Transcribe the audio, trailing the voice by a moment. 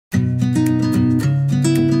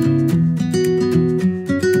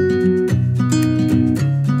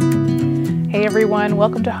everyone,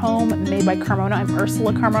 welcome to Home Made by Carmona. I'm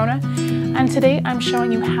Ursula Carmona, and today I'm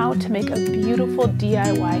showing you how to make a beautiful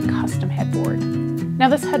DIY custom headboard. Now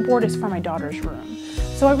this headboard is for my daughter's room,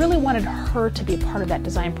 so I really wanted her to be a part of that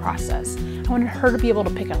design process. I wanted her to be able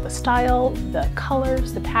to pick out the style, the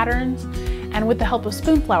colors, the patterns, and with the help of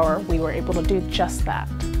Spoonflower, we were able to do just that.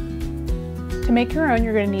 To make your own,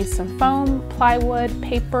 you're going to need some foam, plywood,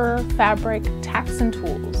 paper, fabric, tacks, and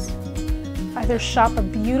tools. Either shop a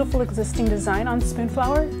beautiful existing design on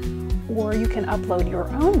Spoonflower, or you can upload your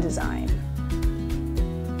own design.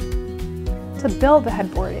 To build the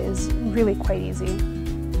headboard is really quite easy.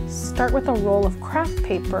 Start with a roll of craft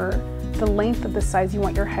paper, the length of the size you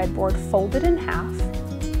want your headboard, folded in half.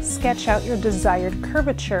 Sketch out your desired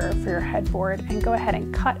curvature for your headboard and go ahead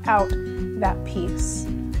and cut out that piece.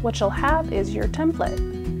 What you'll have is your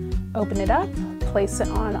template. Open it up, place it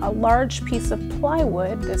on a large piece of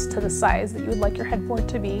plywood that's to the size that you would like your headboard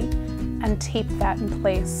to be, and tape that in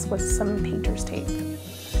place with some painter's tape.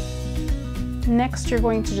 Next, you're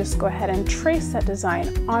going to just go ahead and trace that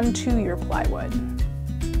design onto your plywood.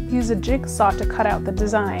 Use a jigsaw to cut out the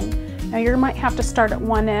design. Now you might have to start at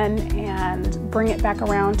one end and bring it back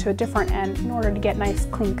around to a different end in order to get nice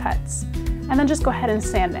clean cuts. And then just go ahead and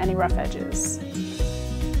sand any rough edges.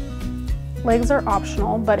 Legs are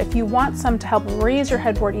optional, but if you want some to help raise your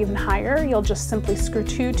headboard even higher, you'll just simply screw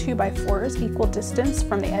two 2x4s equal distance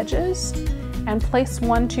from the edges and place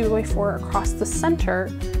one 2x4 across the center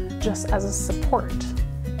just as a support.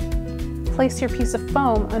 Place your piece of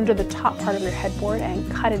foam under the top part of your headboard and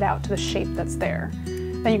cut it out to the shape that's there.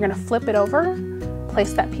 Then you're going to flip it over,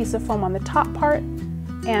 place that piece of foam on the top part,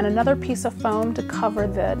 and another piece of foam to cover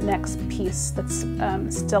the next piece that's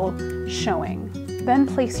still showing. Then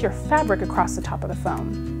place your fabric across the top of the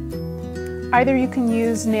foam. Either you can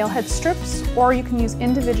use nailhead strips or you can use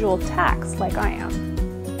individual tacks like I am.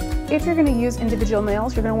 If you're going to use individual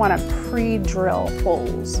nails, you're going to want to pre-drill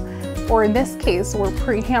holes, or in this case, we're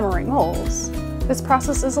pre-hammering holes. This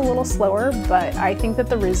process is a little slower, but I think that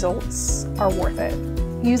the results are worth it.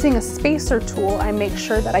 Using a spacer tool, I make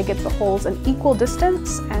sure that I get the holes an equal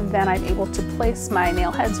distance, and then I'm able to place my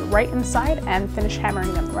nail heads right inside and finish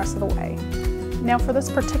hammering them the rest of the way. Now for this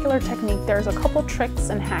particular technique, there's a couple tricks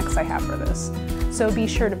and hacks I have for this, so be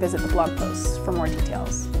sure to visit the blog posts for more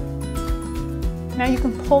details. Now you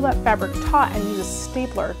can pull that fabric taut and use a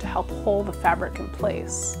stapler to help hold the fabric in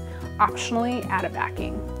place. Optionally, add a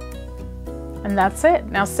backing. And that's it.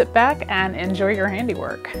 Now sit back and enjoy your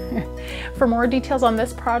handiwork. For more details on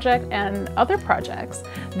this project and other projects,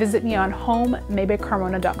 visit me on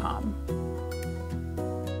homemaybycarmona.com.